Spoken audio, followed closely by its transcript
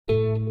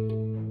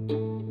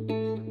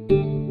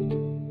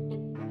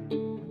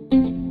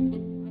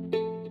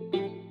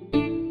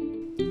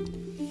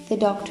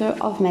Doctor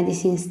of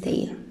Medicine's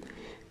Tale.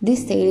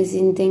 This tale is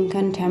in the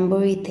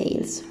Canterbury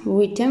Tales,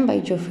 written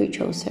by Geoffrey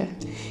Chaucer.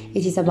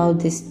 It is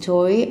about the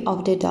story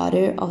of the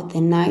daughter of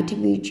the knight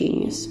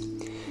Virginius.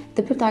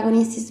 The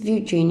protagonist is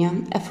Virginia,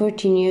 a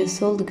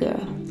 14-year-old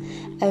girl.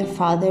 Her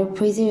father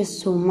praised her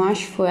so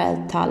much for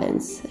her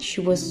talents. She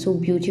was so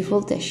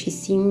beautiful that she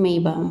seemed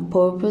made on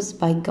purpose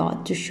by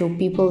God to show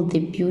people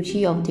the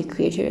beauty of the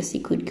creatures he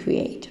could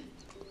create.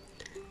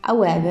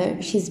 However,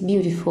 she is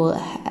beautiful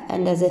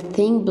and has a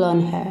thin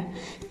blonde hair,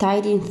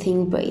 tied in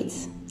thin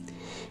braids.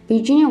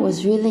 Virginia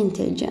was really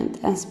intelligent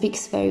and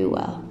speaks very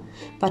well,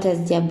 but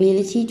has the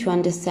ability to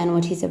understand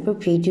what is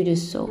appropriate to do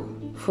so.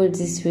 For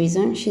this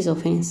reason, she is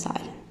often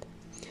silent.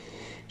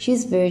 She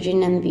is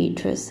virgin and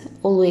virtuous,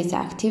 always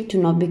active to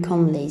not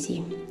become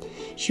lazy.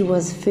 She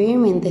was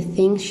firm in the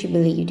things she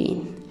believed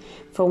in,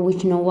 from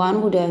which no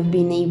one would have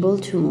been able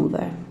to move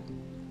her.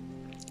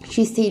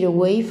 She stayed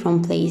away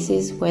from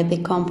places where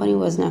the company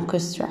was not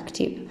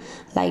constructive,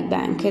 like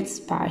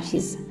banquets,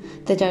 parties,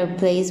 that are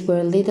places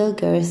where little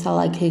girls are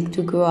likely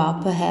to grow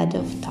up ahead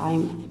of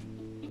time.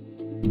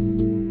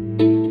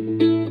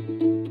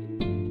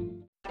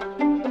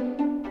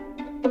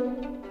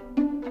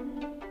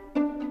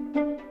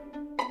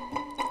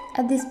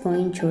 At this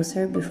point,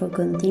 Chaucer, before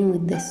continuing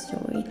with the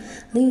story,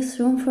 leaves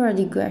room for a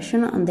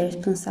digression on the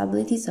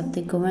responsibilities of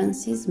the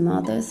governesses,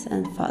 mothers,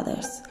 and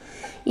fathers.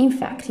 In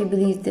fact, he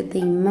believes that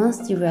they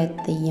must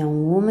direct the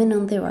young woman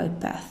on the right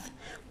path,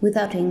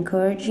 without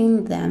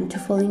encouraging them to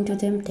fall into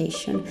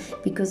temptation,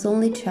 because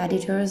only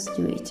traditors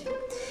do it.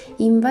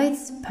 He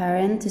invites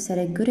parents to set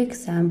a good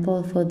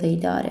example for their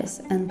daughters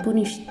and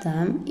punish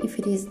them if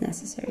it is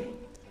necessary.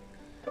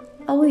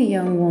 Our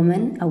young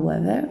woman,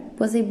 however,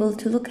 was able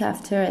to look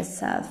after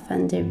herself,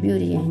 and her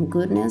beauty and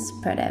goodness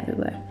spread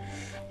everywhere.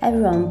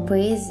 Everyone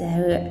praised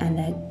her and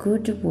had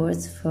good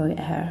words for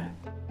her.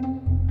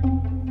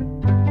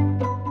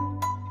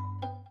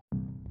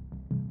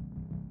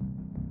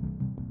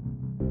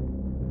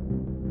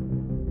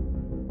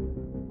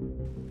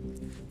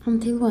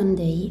 Until one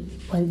day,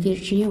 while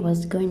Virginia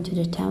was going to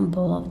the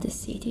temple of the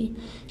city,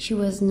 she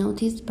was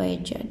noticed by a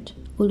judge,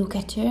 who looked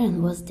at her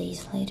and was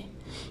dazzled.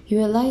 He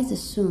realized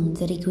soon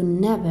that he could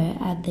never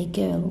add the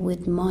girl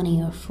with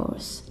money or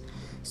force.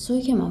 So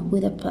he came up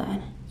with a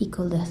plan. He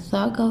called a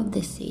thug of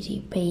the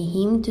city, paying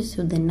him to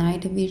sue the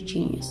knight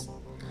Virginius.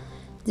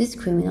 This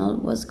criminal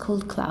was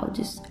called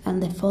Claudius,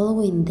 and the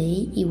following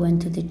day he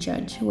went to the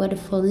judge, who had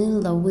fallen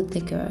in love with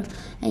the girl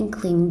and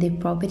claimed the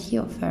property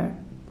of her.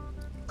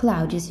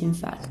 Claudius, in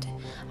fact,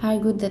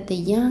 argued that the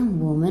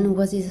young woman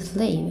was his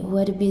slave who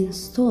had been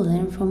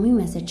stolen from him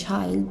as a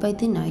child by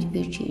the knight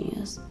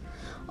Virginius.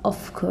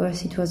 Of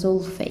course, it was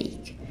all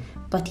fake,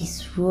 but he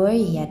swore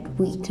he had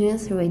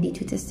witnesses ready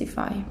to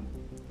testify.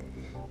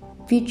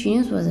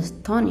 Virginius was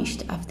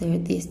astonished after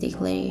this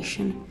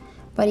declaration,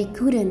 but he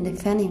couldn't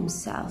defend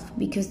himself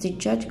because the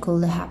judge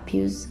called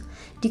Appius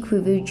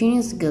declared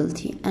Virginius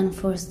guilty and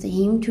forced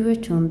him to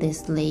return the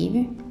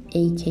slave,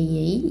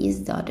 aka his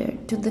daughter,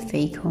 to the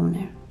fake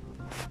owner.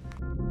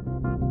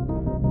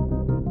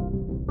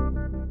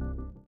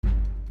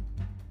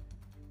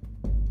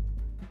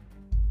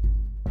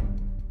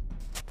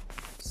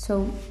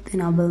 So the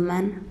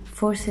nobleman,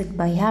 forced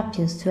by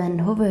Appius to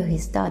hand over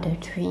his daughter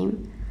to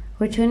him,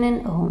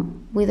 returned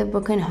home with a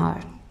broken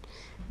heart,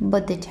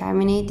 but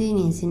determined in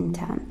his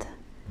intent.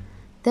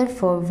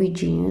 Therefore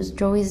Virginius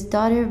drew his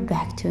daughter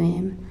back to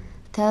him,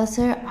 tells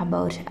her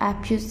about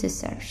Appius'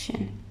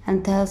 deception,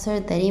 and tells her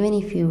that even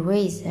if he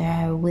raised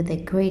her with a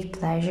great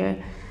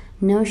pleasure,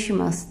 now she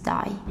must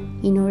die,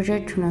 in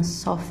order to not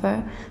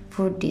suffer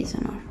for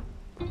dishonor.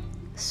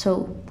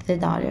 So the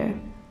daughter,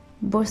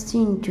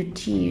 bursting into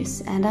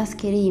tears, and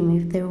asked him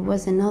if there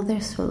was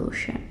another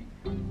solution,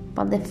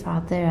 but the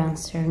father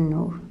answered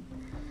no.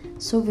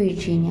 So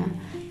Virginia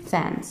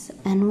faints,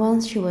 and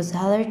once she was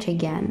alert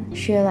again,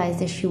 she realized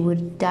that she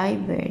would die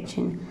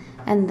virgin,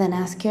 and then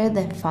asked her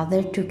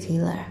father to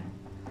kill her.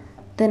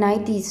 The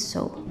knight did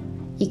so.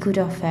 He cut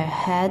off her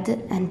head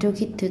and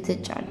took it to the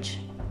judge.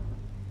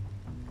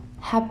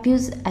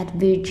 Appius had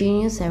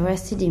Virginius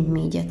arrested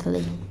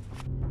immediately.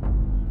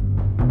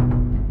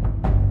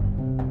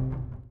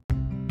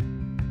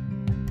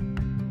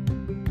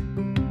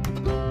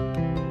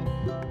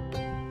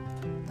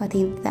 But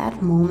in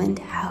that moment,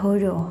 a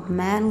horde of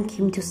men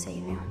came to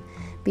save him,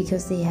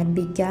 because they had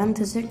begun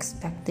to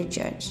suspect the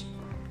judge.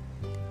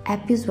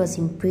 Appius was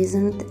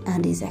imprisoned,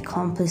 and his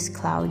accomplice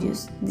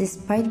Claudius,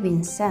 despite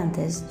being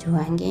sentenced to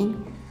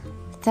hanging,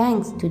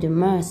 thanks to the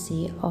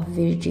mercy of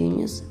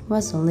Virginius,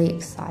 was only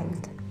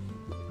exiled.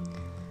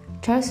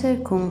 Chaucer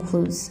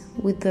concludes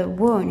with a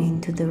warning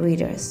to the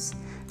readers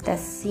that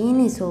sin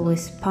is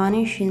always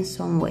punished in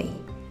some way,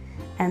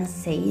 and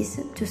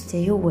says to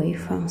stay away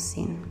from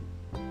sin.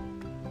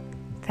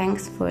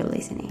 Thanks for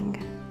listening.